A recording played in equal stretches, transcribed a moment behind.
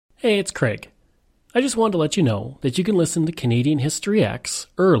Hey, it's Craig. I just wanted to let you know that you can listen to Canadian History X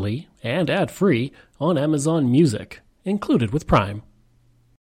early and ad-free on Amazon Music, included with Prime.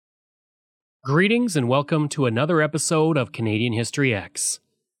 Greetings and welcome to another episode of Canadian History X.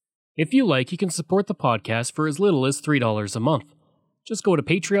 If you like, you can support the podcast for as little as $3 a month. Just go to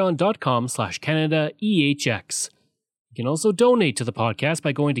patreon.com/CanadaEHX. You can also donate to the podcast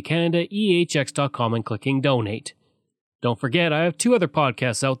by going to CanadaEHX.com and clicking Donate. Don't forget, I have two other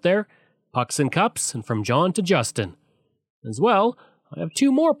podcasts out there, Pucks and Cups and From John to Justin. As well, I have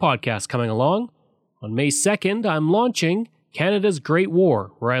two more podcasts coming along. On May 2nd, I'm launching Canada's Great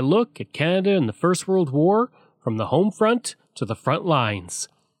War, where I look at Canada in the First World War from the home front to the front lines.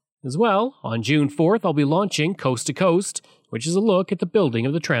 As well, on June 4th, I'll be launching Coast to Coast, which is a look at the building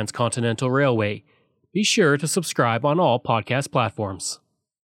of the Transcontinental Railway. Be sure to subscribe on all podcast platforms.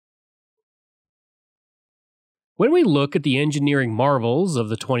 When we look at the engineering marvels of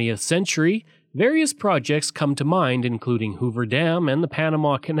the 20th century, various projects come to mind, including Hoover Dam and the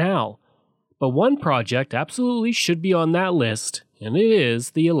Panama Canal. But one project absolutely should be on that list, and it is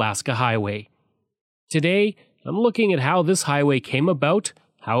the Alaska Highway. Today, I'm looking at how this highway came about,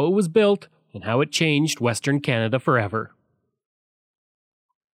 how it was built, and how it changed Western Canada forever.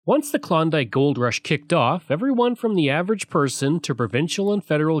 Once the Klondike Gold Rush kicked off, everyone from the average person to provincial and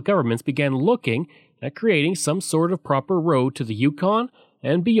federal governments began looking at creating some sort of proper road to the Yukon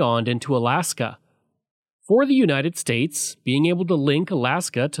and beyond into Alaska. For the United States, being able to link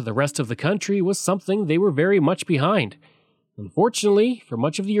Alaska to the rest of the country was something they were very much behind. Unfortunately, for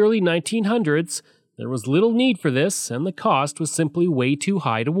much of the early 1900s, there was little need for this, and the cost was simply way too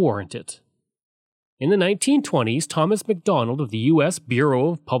high to warrant it. In the 1920s, Thomas McDonald of the U.S. Bureau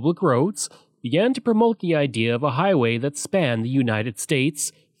of Public Roads began to promote the idea of a highway that spanned the United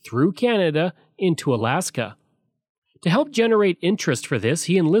States through Canada into Alaska. To help generate interest for this,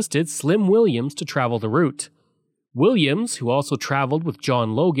 he enlisted Slim Williams to travel the route. Williams, who also traveled with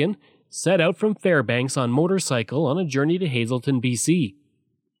John Logan, set out from Fairbanks on motorcycle on a journey to Hazelton, BC.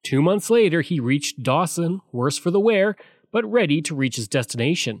 2 months later, he reached Dawson, worse for the wear, but ready to reach his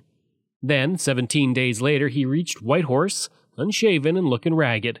destination. Then, 17 days later, he reached Whitehorse, unshaven and looking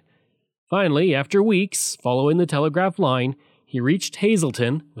ragged. Finally, after weeks, following the telegraph line, he reached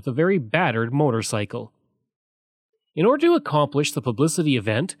Hazelton with a very battered motorcycle. In order to accomplish the publicity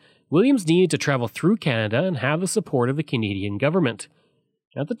event, Williams needed to travel through Canada and have the support of the Canadian government.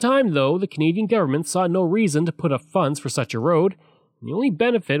 At the time, though, the Canadian government saw no reason to put up funds for such a road, and the only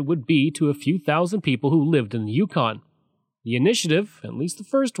benefit would be to a few thousand people who lived in the Yukon. The initiative, at least the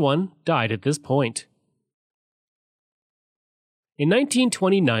first one, died at this point. In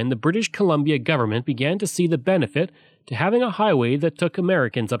 1929, the British Columbia government began to see the benefit to having a highway that took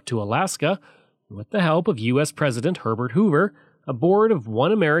Americans up to Alaska, and with the help of U.S. President Herbert Hoover, a board of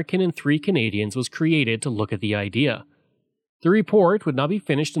 1 American and 3 Canadians was created to look at the idea. The report would not be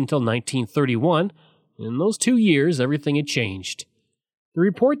finished until 1931, and in those 2 years everything had changed. The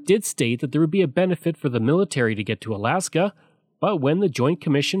report did state that there would be a benefit for the military to get to Alaska, but when the Joint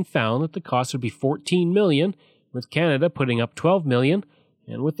Commission found that the cost would be $14 million, with Canada putting up $12 million,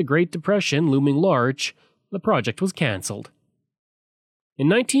 and with the Great Depression looming large, the project was cancelled. In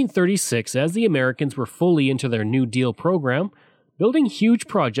 1936, as the Americans were fully into their New Deal program, building huge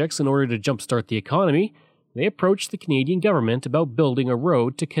projects in order to jumpstart the economy, they approached the Canadian government about building a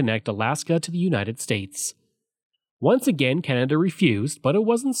road to connect Alaska to the United States. Once again, Canada refused, but it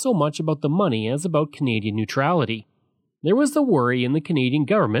wasn't so much about the money as about Canadian neutrality. There was the worry in the Canadian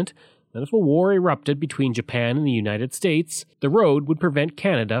government that if a war erupted between Japan and the United States, the road would prevent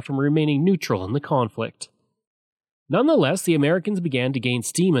Canada from remaining neutral in the conflict. Nonetheless, the Americans began to gain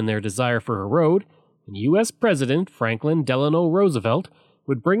steam in their desire for a road, and U.S. President Franklin Delano Roosevelt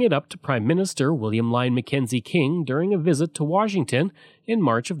would bring it up to Prime Minister William Lyon Mackenzie King during a visit to Washington in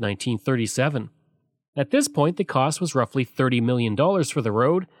March of 1937. At this point, the cost was roughly $30 million for the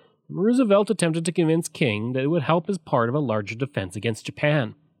road, and Roosevelt attempted to convince King that it would help as part of a larger defense against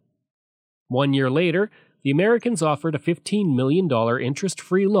Japan. 1 year later, the Americans offered a $15 million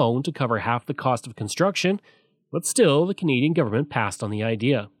interest-free loan to cover half the cost of construction, but still the Canadian government passed on the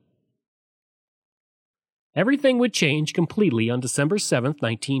idea. Everything would change completely on December 7,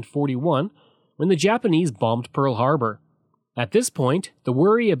 1941, when the Japanese bombed Pearl Harbor. At this point, the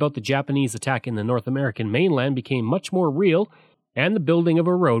worry about the Japanese attacking the North American mainland became much more real, and the building of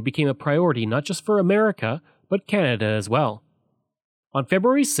a road became a priority not just for America, but Canada as well. On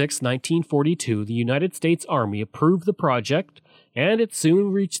February 6, 1942, the United States Army approved the project, and it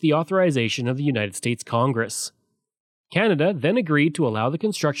soon reached the authorization of the United States Congress. Canada then agreed to allow the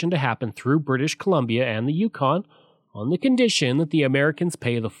construction to happen through British Columbia and the Yukon, on the condition that the Americans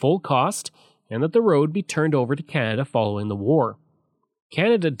pay the full cost and that the road be turned over to Canada following the war.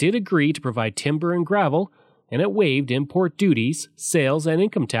 Canada did agree to provide timber and gravel, and it waived import duties, sales and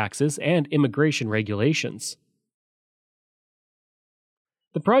income taxes, and immigration regulations.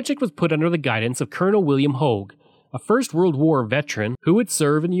 The project was put under the guidance of Colonel William Hogue, a First World War veteran who would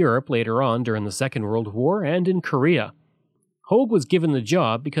serve in Europe later on during the Second World War and in Korea. Hogue was given the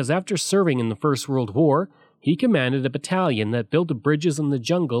job because after serving in the First World War, he commanded a battalion that built the bridges in the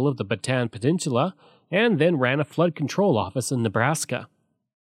jungle of the Bataan Peninsula and then ran a flood control office in Nebraska.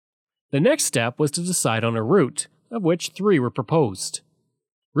 The next step was to decide on a route, of which 3 were proposed.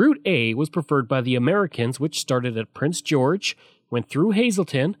 Route A was preferred by the Americans, which started at Prince George, went through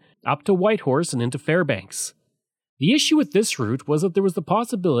Hazleton, up to Whitehorse and into Fairbanks. The issue with this route was that there was the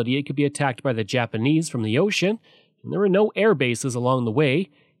possibility it could be attacked by the Japanese from the ocean, and there were no air bases along the way,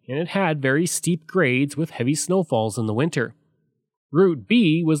 and it had very steep grades with heavy snowfalls in the winter. Route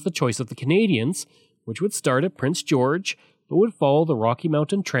B was the choice of the Canadians, which would start at Prince George, but would follow the Rocky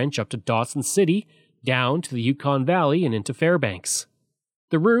Mountain Trench up to Dawson City, down to the Yukon Valley and into Fairbanks.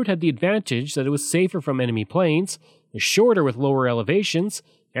 The route had the advantage that it was safer from enemy planes, was shorter with lower elevations,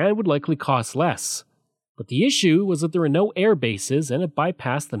 and would likely cost less. But the issue was that there were no air bases and it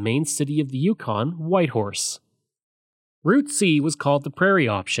bypassed the main city of the Yukon, Whitehorse. Route C was called the Prairie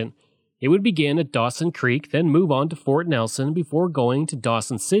option. It would begin at Dawson Creek, then move on to Fort Nelson before going to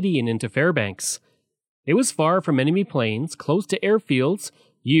Dawson City and into Fairbanks. It was far from enemy planes, close to airfields,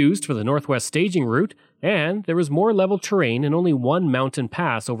 used for the Northwest Staging Route, and there was more level terrain and only one mountain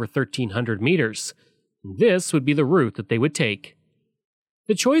pass over 1,300 meters. This would be the route that they would take.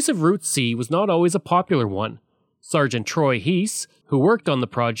 The choice of Route C was not always a popular one. Sergeant Troy Heese, who worked on the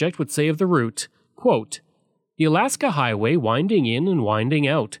project, would say of the route, quote, "The Alaska Highway winding in and winding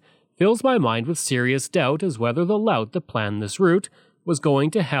out fills my mind with serious doubt as whether the lout that planned this route was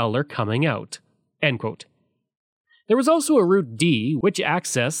going to hell or coming out." End quote. There was also a Route D, which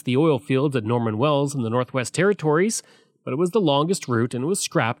accessed the oil fields at Norman Wells in the Northwest Territories, but it was the longest route and it was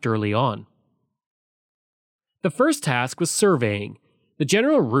scrapped early on. The first task was surveying. The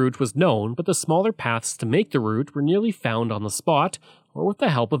general route was known, but the smaller paths to make the route were nearly found on the spot or with the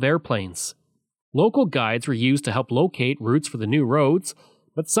help of airplanes. Local guides were used to help locate routes for the new roads,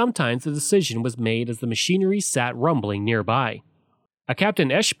 but sometimes the decision was made as the machinery sat rumbling nearby. A Captain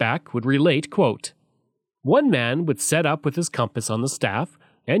Eschbach would relate, quote, "One man would set up with his compass on the staff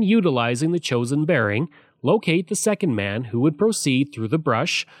and, utilizing the chosen bearing, locate the second man who would proceed through the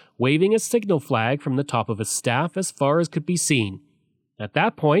brush, waving a signal flag from the top of his staff as far as could be seen. At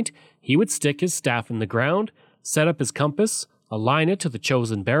that point, he would stick his staff in the ground, set up his compass, align it to the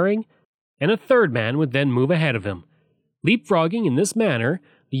chosen bearing, and a third man would then move ahead of him. Leapfrogging in this manner,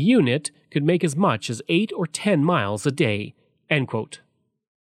 the unit could make as much as 8 or 10 miles a day." End quote.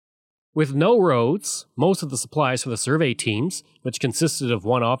 With no roads, most of the supplies for the survey teams, which consisted of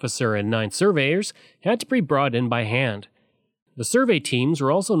 1 officer and 9 surveyors, had to be brought in by hand. The survey teams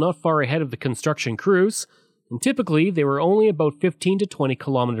were also not far ahead of the construction crews, and typically they were only about 15 to 20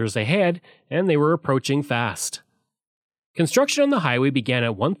 kilometers ahead, and they were approaching fast. Construction on the highway began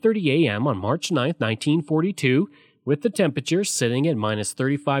at 1:30 a.m. on March 9, 1942, with the temperature sitting at minus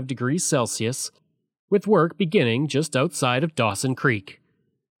 35 degrees Celsius, with work beginning just outside of Dawson Creek.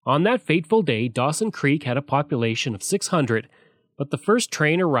 On that fateful day, Dawson Creek had a population of 600, but the first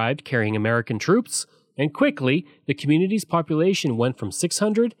train arrived carrying American troops, and quickly the community's population went from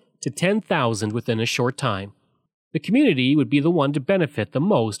 600 to 10,000 within a short time. The community would be the one to benefit the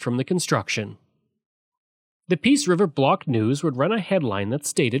most from the construction. The Peace River Block News would run a headline that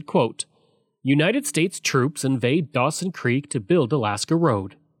stated, quote, "United States troops invade Dawson Creek to build Alaska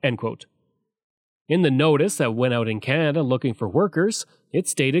Road." End quote. In the notice that went out in Canada looking for workers, it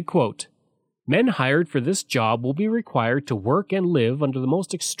stated, quote, "Men hired for this job will be required to work and live under the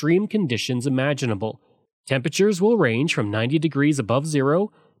most extreme conditions imaginable. Temperatures will range from 90 degrees above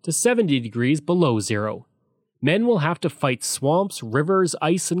zero to 70 degrees below zero. Men will have to fight swamps, rivers,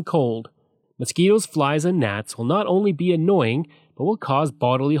 ice, and cold. Mosquitoes, flies, and gnats will not only be annoying, but will cause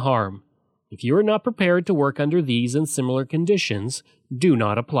bodily harm. If you are not prepared to work under these and similar conditions, do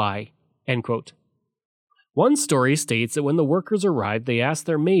not apply." End quote. One story states that when the workers arrived, they asked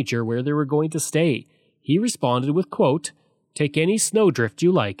their major where they were going to stay. He responded with, quote, "Take any snowdrift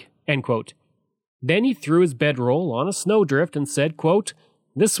you like." End quote. Then he threw his bedroll on a snowdrift and said, quote,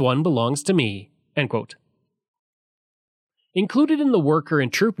 "This one belongs to me." End quote. Included in the worker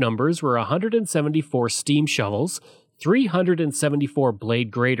and troop numbers were 174 steam shovels, 374 blade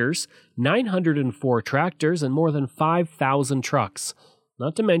graders, 904 tractors, and more than 5,000 trucks.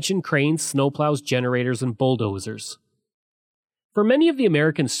 not to mention cranes, snowplows, generators, and bulldozers. For many of the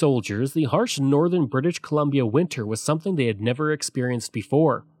American soldiers, the harsh northern British Columbia winter was something they had never experienced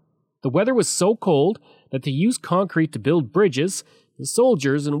before. The weather was so cold that to use concrete to build bridges, the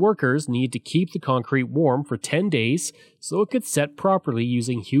soldiers and workers needed to keep the concrete warm for 10 days so it could set properly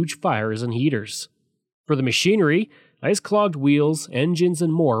using huge fires and heaters. For the machinery, ice-clogged wheels, engines,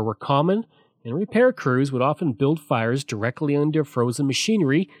 and more were common, and repair crews would often build fires directly under frozen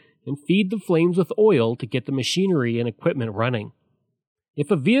machinery and feed the flames with oil to get the machinery and equipment running.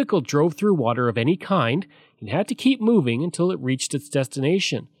 If a vehicle drove through water of any kind, it had to keep moving until it reached its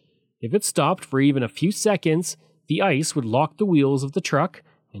destination. If it stopped for even a few seconds, the ice would lock the wheels of the truck,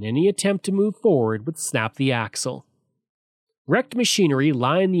 and any attempt to move forward would snap the axle. Wrecked machinery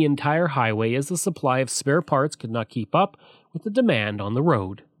lined the entire highway as the supply of spare parts could not keep up with the demand on the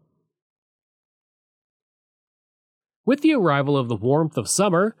road. With the arrival of the warmth of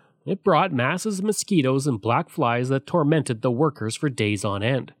summer, it brought masses of mosquitoes and black flies that tormented the workers for days on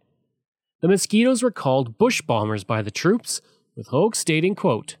end. The mosquitoes were called bush bombers by the troops, with Hogue stating,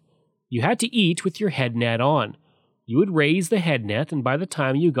 quote, "You had to eat with your head net on. You would raise the head net, and by the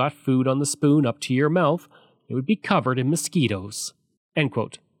time you got food on the spoon up to your mouth, it would be covered in mosquitoes." End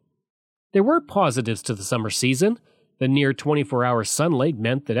quote. There were positives to the summer season. The near 24-hour sunlight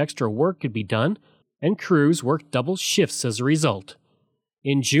meant that extra work could be done, and crews worked double shifts as a result.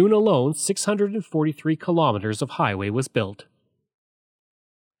 In June alone, 643 kilometers of highway was built.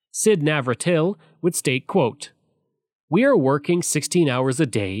 Sid Navratil would state, quote, "We are working 16 hours a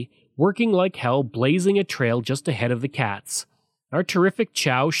day, working like hell, blazing a trail just ahead of the cats. Our terrific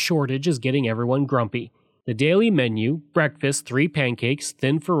chow shortage is getting everyone grumpy. The daily menu, breakfast, 3 pancakes,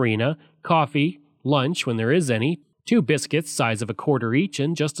 thin farina, coffee, lunch when there is any, 2 biscuits size of a quarter each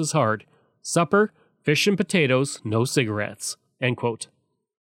and just as hard. Supper, fish and potatoes, no cigarettes." End quote.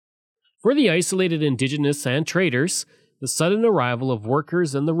 For the isolated indigenous and traders, the sudden arrival of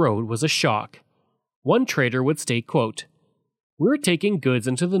workers and the road was a shock. One trader would state, quote, "We were taking goods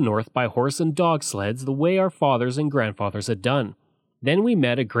into the north by horse and dog sleds the way our fathers and grandfathers had done. Then we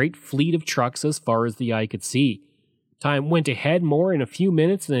met a great fleet of trucks as far as the eye could see. Time went ahead more in a few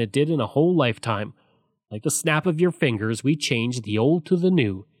minutes than it did in a whole lifetime. Like the snap of your fingers, we changed the old to the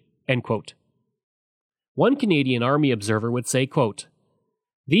new." End quote. One Canadian Army observer would say, quote,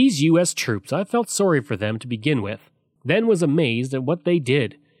 "These U.S. troops, I felt sorry for them to begin with, then was amazed at what they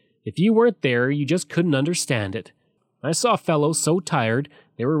did. If you weren't there, you just couldn't understand it. I saw fellows so tired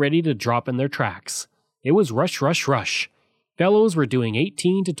they were ready to drop in their tracks. It was rush, rush, rush. Fellows were doing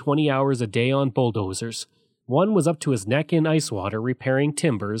 18 to 20 hours a day on bulldozers. One was up to his neck in ice water repairing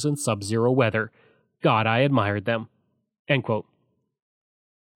timbers in sub-zero weather. God, I admired them." End quote.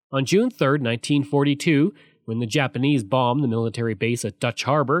 On June 3, 1942, when the Japanese bombed the military base at Dutch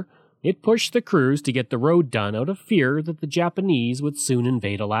Harbor, it pushed the crews to get the road done out of fear that the Japanese would soon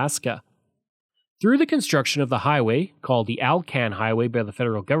invade Alaska. Through the construction of the highway, called the Alcan Highway by the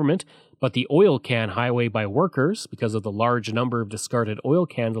federal government, but the Oil Can Highway by workers because of the large number of discarded oil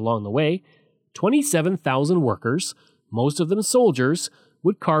cans along the way, 27,000 workers, most of them soldiers,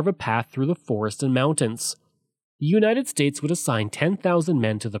 would carve a path through the forest and mountains. The United States would assign 10,000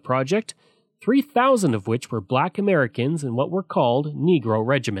 men to the project, 3,000 of which were black Americans in what were called Negro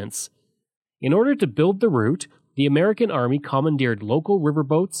regiments. In order to build the route, the American Army commandeered local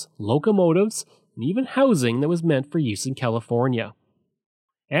riverboats, locomotives, and even housing that was meant for use in California.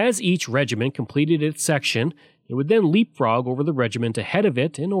 As each regiment completed its section, it would then leapfrog over the regiment ahead of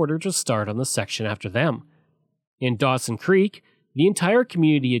it in order to start on the section after them. In Dawson Creek, the entire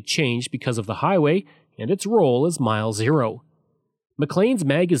community had changed because of the highway and its role as Mile Zero. Maclean's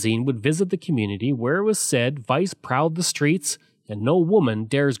magazine would visit the community where it was said vice prowled the streets and no woman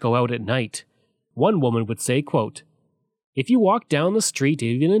dares go out at night. One woman would say, quote, "If you walk down the street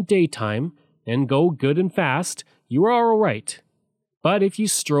even in daytime and go good and fast, you are all right. But if you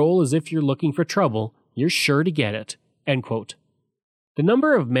stroll as if you're looking for trouble, you're sure to get it." End quote. The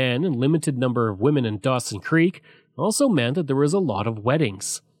number of men and limited number of women in Dawson Creek also meant that there was a lot of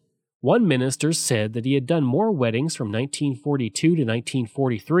weddings. One minister said that he had done more weddings from 1942 to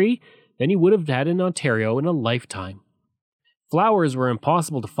 1943 than he would have had in Ontario in a lifetime. Flowers were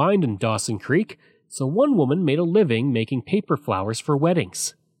impossible to find in Dawson Creek, so one woman made a living making paper flowers for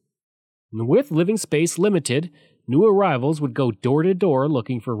weddings. And with living space limited, new arrivals would go door to door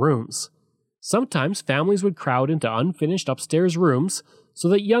looking for rooms. Sometimes families would crowd into unfinished upstairs rooms so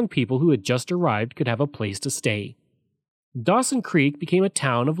that young people who had just arrived could have a place to stay. Dawson Creek became a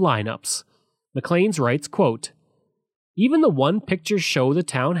town of lineups. Maclean's writes, quote, "Even the one picture show the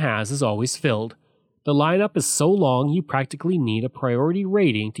town has is always filled. The lineup is so long you practically need a priority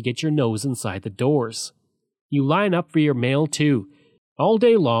rating to get your nose inside the doors. You line up for your mail too. All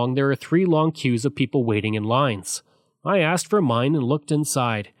day long there are 3 long queues of people waiting in lines. I asked for mine and looked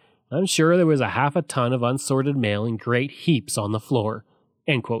inside. I'm sure there was a half a ton of unsorted mail in great heaps on the floor."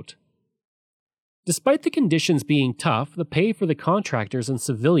 End quote. Despite the conditions being tough, the pay for the contractors and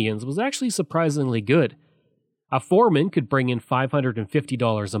civilians was actually surprisingly good. A foreman could bring in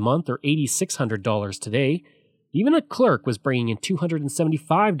 $550 a month or $8,600 today. Even a clerk was bringing in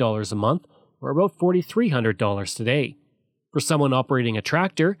 $275 a month or about $4,300 today. For someone operating a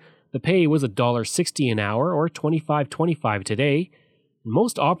tractor, the pay was $1.60 an hour or $25.25 today.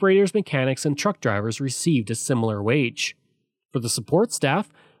 Most operators, mechanics, and truck drivers received a similar wage. For the support staff,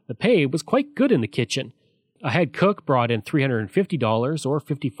 the pay was quite good in the kitchen. A head cook brought in $350 or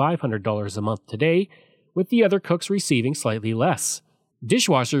 $5,500 a month today, with the other cooks receiving slightly less.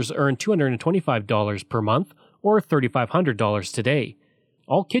 Dishwashers earned $225 per month or $3,500 today.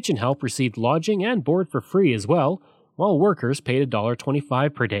 All kitchen help received lodging and board for free as well, while workers paid $1.25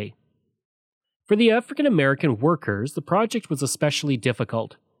 per day. For the African American workers, the project was especially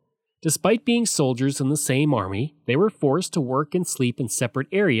difficult. Despite being soldiers in the same army, they were forced to work and sleep in separate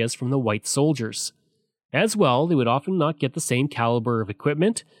areas from the white soldiers. As well, they would often not get the same caliber of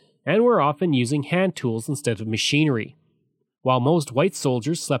equipment, and were often using hand tools instead of machinery. While most white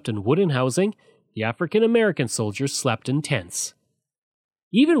soldiers slept in wooden housing, the African American soldiers slept in tents.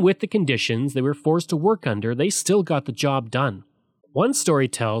 Even with the conditions they were forced to work under, they still got the job done. One story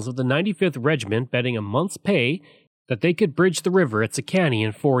tells of the 95th Regiment betting a month's pay that they could bridge the river at Sekani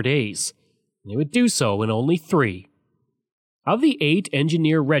in 4 days. They would do so in only 3. Of the 8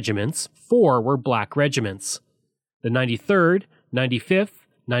 engineer regiments, 4 were black regiments. The 93rd, 95th,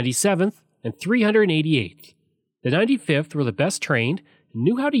 97th, and 388th. The 95th were the best trained and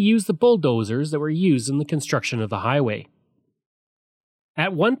knew how to use the bulldozers that were used in the construction of the highway.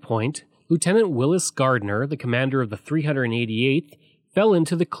 At one point, Lieutenant Willis Gardner, the commander of the 388th, fell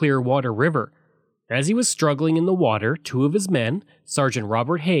into the Clearwater River. As he was struggling in the water, 2 of his men, Sergeant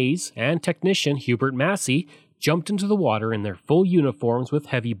Robert Hayes and Technician Hubert Massey, jumped into the water in their full uniforms with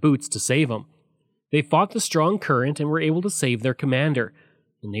heavy boots to save him. They fought the strong current and were able to save their commander,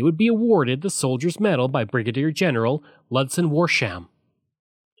 and they would be awarded the Soldier's Medal by Brigadier General Ludson Warsham.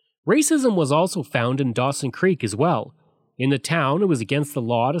 Racism was also found in Dawson Creek as well. In the town, it was against the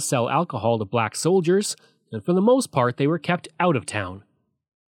law to sell alcohol to black soldiers, and for the most part they were kept out of town.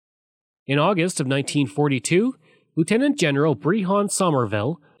 In August of 1942, Lieutenant General Brehon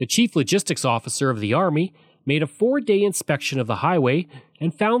Somerville, the chief logistics officer of the Army, made a 4-day inspection of the highway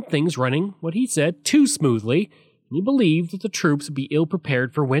and found things running, what he said, too smoothly, and he believed that the troops would be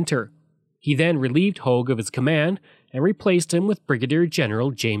ill-prepared for winter. He then relieved Hogue of his command and replaced him with Brigadier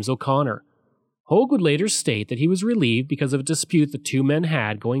General James O'Connor. Hogue would later state that he was relieved because of a dispute the 2 men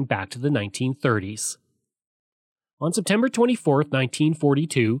had going back to the 1930s. On September 24,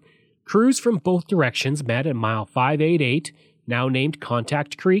 1942, crews from both directions met at mile 588, now named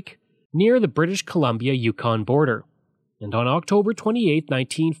Contact Creek, near the British Columbia-Yukon border. And on October 28,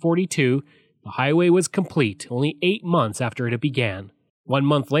 1942, the highway was complete only 8 months after it began. 1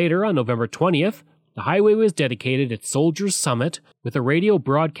 month later, on November 20th, the highway was dedicated at Soldiers Summit with a radio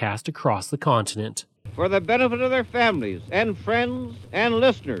broadcast across the continent. For the benefit of their families and friends and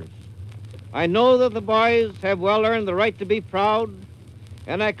listeners, I know that the boys have well earned the right to be proud,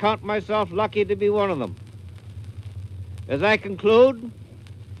 and I count myself lucky to be one of them. As I conclude,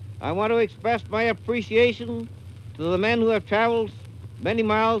 I want to express my appreciation to the men who have traveled many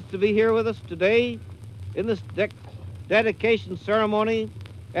miles to be here with us today in this dedication ceremony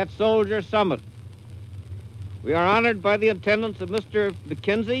at Soldier Summit. We are honored by the attendance of Mr.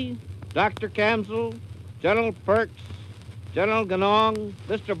 McKenzie, Dr. Camsell, General Perks, General Ganong,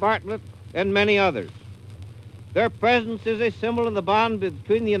 Mr. Bartlett, and many others. Their presence is a symbol of the bond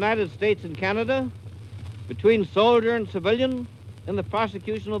between the United States and Canada, between soldier and civilian, in the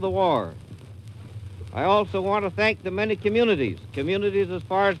prosecution of the war. I also want to thank the many communities as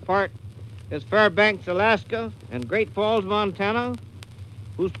far apart as Fairbanks, Alaska, and Great Falls, Montana,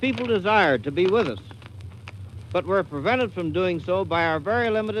 whose people desired to be with us, but were prevented from doing so by our very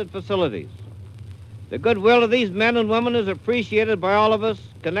limited facilities. The goodwill of these men and women is appreciated by all of us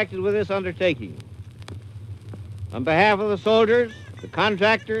connected with this undertaking. On behalf of the soldiers, the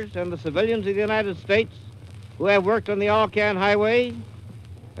contractors, and the civilians of the United States who have worked on the Alcan Highway,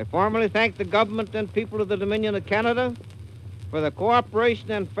 I formally thank the government and people of the Dominion of Canada for the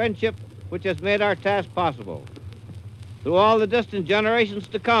cooperation and friendship which has made our task possible. Through all the distant generations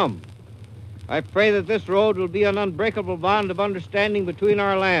to come, I pray that this road will be an unbreakable bond of understanding between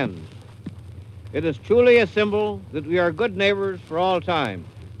our lands. It is truly a symbol that we are good neighbors for all time.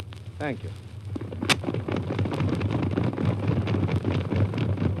 Thank you.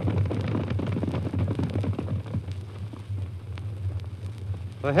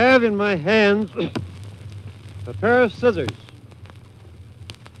 I have in my hands a pair of scissors,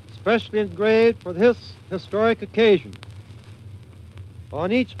 specially engraved for this historic occasion.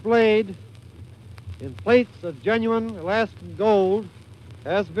 On each blade, in plates of genuine Alaskan gold,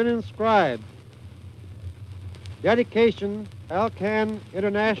 has been inscribed, "Dedication, Alcan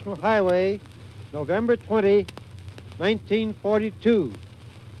International Highway, November 20, 1942.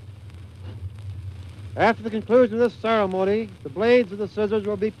 After the conclusion of this ceremony, the blades of the scissors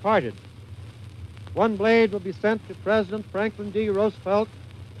will be parted. One blade will be sent to President Franklin D. Roosevelt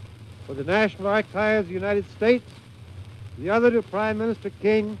for the National Archives of the United States, the other to Prime Minister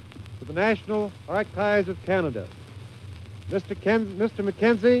King for the National Archives of Canada. Mr.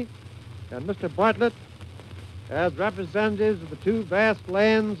 Mackenzie and Mr. Bartlett, as representatives of the two vast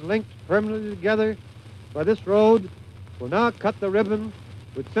lands linked permanently together by this road, will now cut the ribbon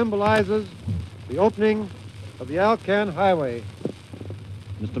which symbolizes the opening of the Alcan Highway."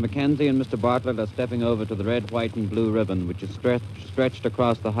 Mr. Mackenzie and Mr. Bartlett are stepping over to the red, white, and blue ribbon, which is stretched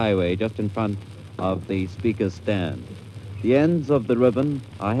across the highway just in front of the speaker's stand. The ends of the ribbon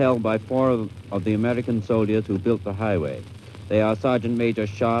are held by four of the American soldiers who built the highway. They are Sergeant Major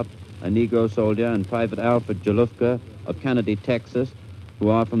Sharp, a Negro soldier, and Private Alfred Jalufka of Kennedy, Texas, who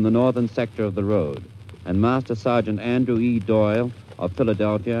are from the northern sector of the road, and Master Sergeant Andrew E. Doyle of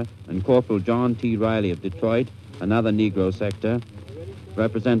Philadelphia, and Corporal John T. Riley of Detroit, another Negro sector,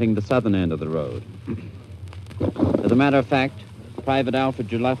 representing the southern end of the road. As a matter of fact, Private Alfred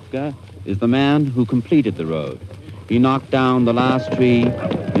Jalufka is the man who completed the road. He knocked down the last tree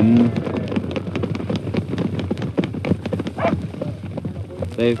in...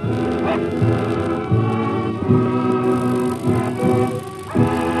 They've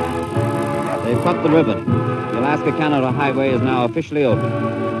cut the ribbon. The Alaska-Canada Highway is now officially open.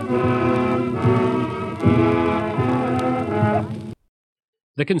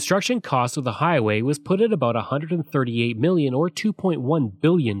 The construction cost of the highway was put at about $138 million or $2.1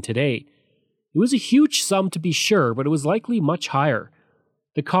 billion today. It was a huge sum to be sure, but it was likely much higher.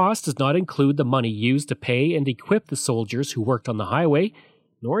 The cost does not include the money used to pay and equip the soldiers who worked on the highway,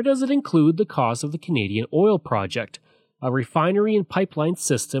 nor does it include the cost of the Canadian Oil Project, a refinery and pipeline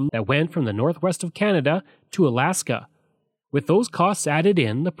system that went from the northwest of Canada to Alaska. With those costs added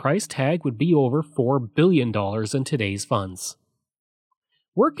in, the price tag would be over $4 billion in today's funds.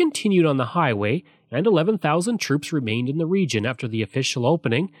 Work continued on the highway, and 11,000 troops remained in the region after the official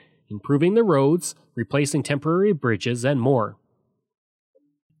opening, improving the roads, replacing temporary bridges, and more.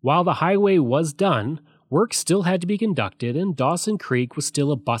 While the highway was done, work still had to be conducted, and Dawson Creek was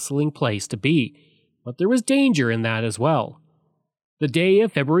still a bustling place to be, but there was danger in that as well. The day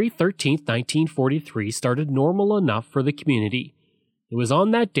of February 13, 1943 started normal enough for the community. It was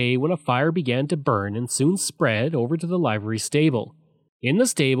on that day when a fire began to burn and soon spread over to the livery stable. In the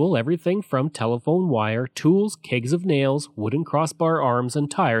stable, everything from telephone wire, tools, kegs of nails, wooden crossbar arms, and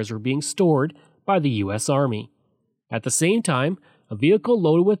tires were being stored by the U.S. Army. At the same time, a vehicle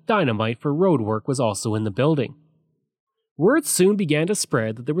loaded with dynamite for road work was also in the building. Word soon began to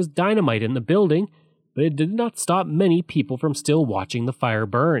spread that there was dynamite in the building, but it did not stop many people from still watching the fire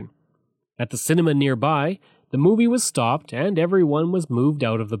burn. At the cinema nearby, the movie was stopped and everyone was moved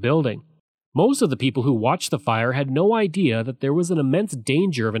out of the building. Most of the people who watched the fire had no idea that there was an immense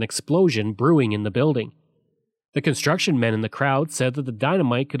danger of an explosion brewing in the building. The construction men in the crowd said that the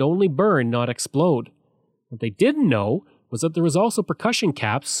dynamite could only burn, not explode. What they didn't know was that there was also percussion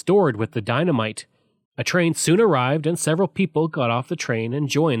caps stored with the dynamite. A train soon arrived and several people got off the train and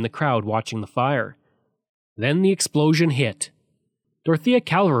joined the crowd watching the fire. Then the explosion hit. Dorothea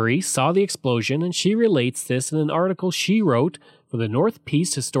Calvary saw the explosion and she relates this in an article she wrote for the North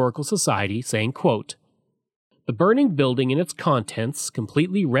Peace Historical Society, saying, quote, "The burning building and its contents,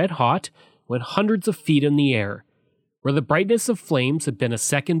 completely red hot, went hundreds of feet in the air. Where the brightness of flames had been a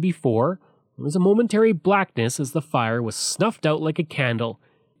second before, there was a momentary blackness as the fire was snuffed out like a candle,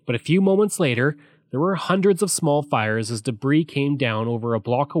 but a few moments later there were hundreds of small fires as debris came down over a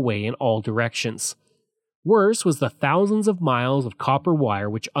block away in all directions. Worse was the thousands of miles of copper wire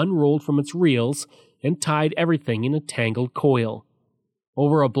which unrolled from its reels and tied everything in a tangled coil.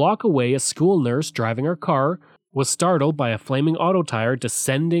 Over a block away, a school nurse driving her car was startled by a flaming auto tire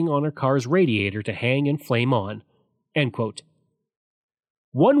descending on her car's radiator to hang and flame on." End quote.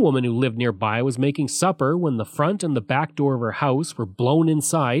 One woman who lived nearby was making supper when the front and the back door of her house were blown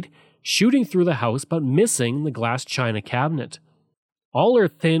inside, shooting through the house but missing the glass china cabinet. All her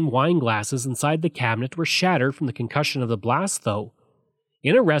thin wine glasses inside the cabinet were shattered from the concussion of the blast, though.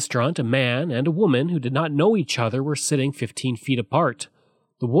 In a restaurant, a man and a woman who did not know each other were sitting 15 feet apart.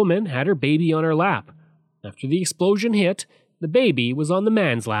 The woman had her baby on her lap. After the explosion hit, the baby was on the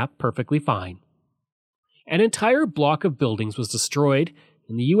man's lap perfectly fine. An entire block of buildings was destroyed,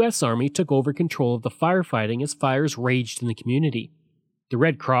 and the U.S. Army took over control of the firefighting as fires raged in the community. The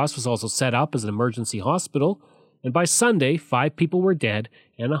Red Cross was also set up as an emergency hospital, and by Sunday, 5 people were dead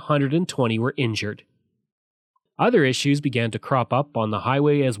and 120 were injured. Other issues began to crop up on the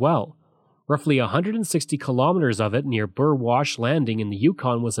highway as well. Roughly 160 kilometers of it near Burwash Landing in the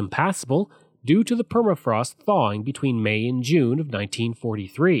Yukon was impassable due to the permafrost thawing between May and June of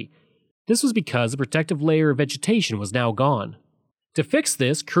 1943. This was because a protective layer of vegetation was now gone. To fix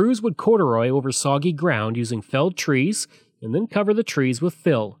this, crews would corduroy over soggy ground using felled trees and then cover the trees with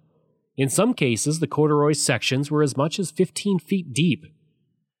fill. In some cases, the corduroy sections were as much as 15 feet deep.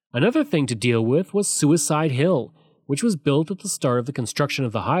 Another thing to deal with was Suicide Hill, which was built at the start of the construction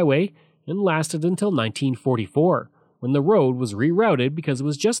of the highway and lasted until 1944, when the road was rerouted because it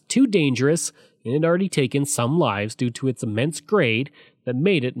was just too dangerous and had already taken some lives due to its immense grade that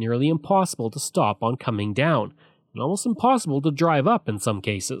made it nearly impossible to stop on coming down, and almost impossible to drive up in some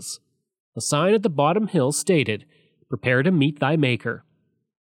cases. A sign at the bottom hill stated, "Prepare to meet thy maker."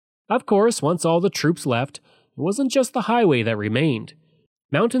 Of course, once all the troops left, it wasn't just the highway that remained.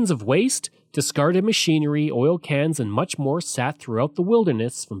 Mountains of waste, discarded machinery, oil cans, and much more sat throughout the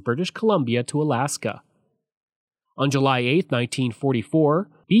wilderness from British Columbia to Alaska. On July 8, 1944,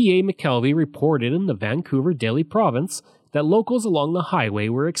 B.A. McKelvey reported in the Vancouver Daily Province that locals along the highway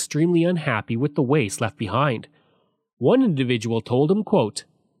were extremely unhappy with the waste left behind. One individual told him, quote,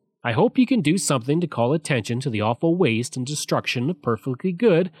 "I hope you can do something to call attention to the awful waste and destruction of perfectly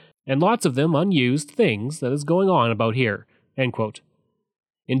good, and lots of them unused, things that is going on about here." End quote.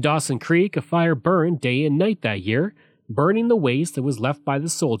 In Dawson Creek, a fire burned day and night that year, burning the waste that was left by the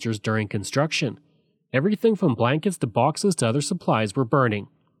soldiers during construction. Everything from blankets to boxes to other supplies were burning,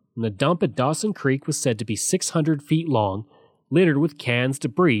 and the dump at Dawson Creek was said to be 600 feet long, littered with cans,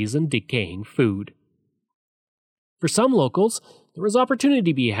 debris, and decaying food. For some locals, there was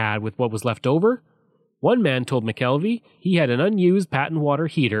opportunity to be had with what was left over. One man told McKelvey he had an unused patent water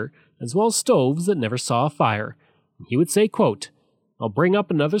heater, as well as stoves that never saw a fire. He would say, quote, "I'll bring up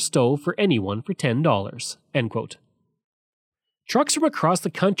another stove for anyone for $10, end quote. Trucks from across the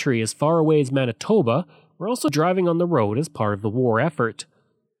country as far away as Manitoba were also driving on the road as part of the war effort.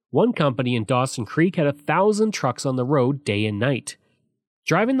 One company in Dawson Creek had 1,000 trucks on the road day and night.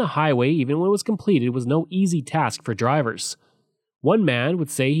 Driving the highway, even when it was completed, was no easy task for drivers. One man would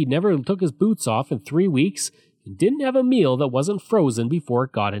say he never took his boots off in 3 weeks and didn't have a meal that wasn't frozen before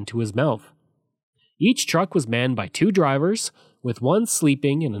it got into his mouth. Each truck was manned by 2 drivers, with one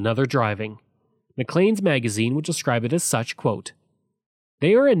sleeping and another driving. Maclean's magazine would describe it as such, quote,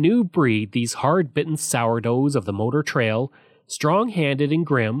 "They are a new breed, these hard-bitten sourdoughs of the motor trail, strong-handed and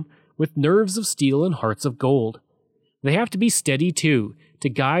grim, with nerves of steel and hearts of gold. They have to be steady, too, to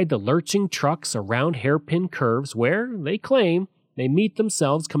guide the lurching trucks around hairpin curves where, they claim, they meet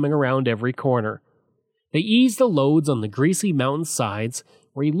themselves coming around every corner. They ease the loads on the greasy mountain sides,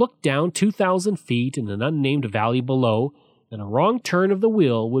 where you look down 2,000 feet in an unnamed valley below, and a wrong turn of the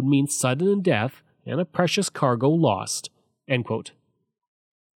wheel would mean sudden death and a precious cargo lost." End quote.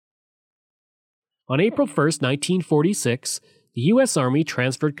 On April 1, 1946, the U.S. Army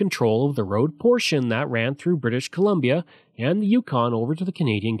transferred control of the road portion that ran through British Columbia and the Yukon over to the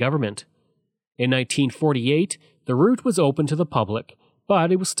Canadian government. In 1948, the route was open to the public,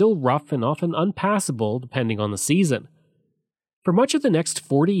 but it was still rough and often unpassable depending on the season. For much of the next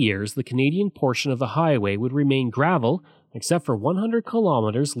 40 years, the Canadian portion of the highway would remain gravel except for 100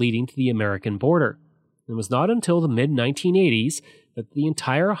 kilometers leading to the American border. It was not until the mid-1980s that the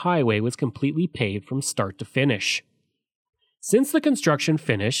entire highway was completely paved from start to finish. Since the construction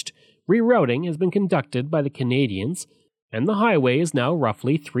finished, rerouting has been conducted by the Canadians, and the highway is now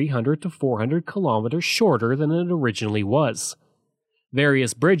roughly 300 to 400 kilometers shorter than it originally was.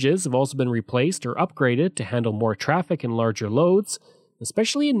 Various bridges have also been replaced or upgraded to handle more traffic and larger loads,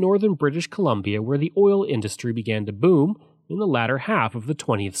 especially in northern British Columbia where the oil industry began to boom in the latter half of the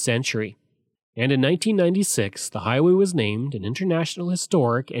 20th century. And in 1996, the highway was named an International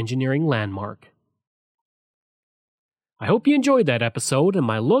Historic Engineering Landmark. I hope you enjoyed that episode and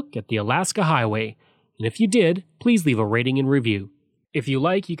my look at the Alaska Highway, and if you did, please leave a rating and review. If you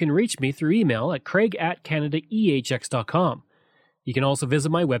like, you can reach me through email at craig@canadaehx.com. You can also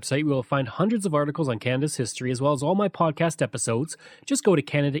visit my website where you'll find hundreds of articles on Canada's history as well as all my podcast episodes. Just go to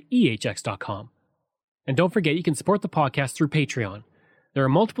canadaehx.com. And don't forget, you can support the podcast through Patreon. There are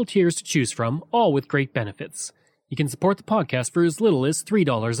multiple tiers to choose from, all with great benefits. You can support the podcast for as little as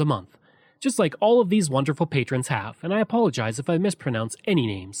 $3 a month, just like all of these wonderful patrons have, and I apologize if I mispronounce any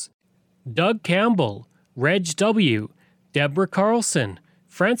names. Doug Campbell, Reg W., Deborah Carlson,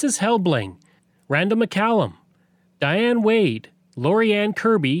 Francis Helbling, Randall McCallum, Diane Wade, Lorianne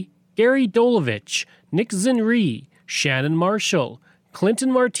Kirby, Gary Dolovich, Nick Zinri, Shannon Marshall,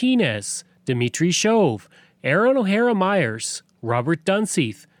 Clinton Martinez, Dimitri Shove, Aaron O'Hara Myers, Robert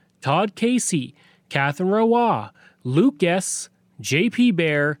Dunseith, Todd Casey, Catherine Roy, Luke S., J.P.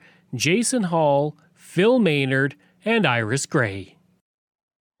 Bear, Jason Hall, Phil Maynard, and Iris Gray.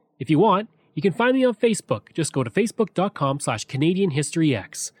 If you want, you can find me on Facebook. Just go to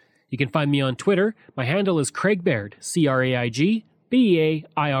facebook.com/CanadianHistoryX. You can find me on Twitter. My handle is Craig Baird, CraigBeard.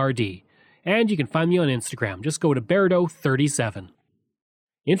 And you can find me on Instagram. Just go to Bairdo37.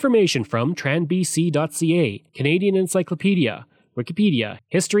 Information from tranbc.ca, Canadian Encyclopedia, Wikipedia,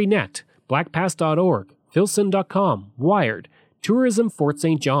 HistoryNet, blackpast.org, filson.com, Wired, Tourism Fort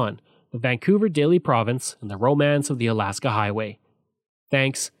St. John, the Vancouver Daily Province, and the Romance of the Alaska Highway.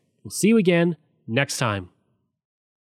 Thanks. We'll see you again next time.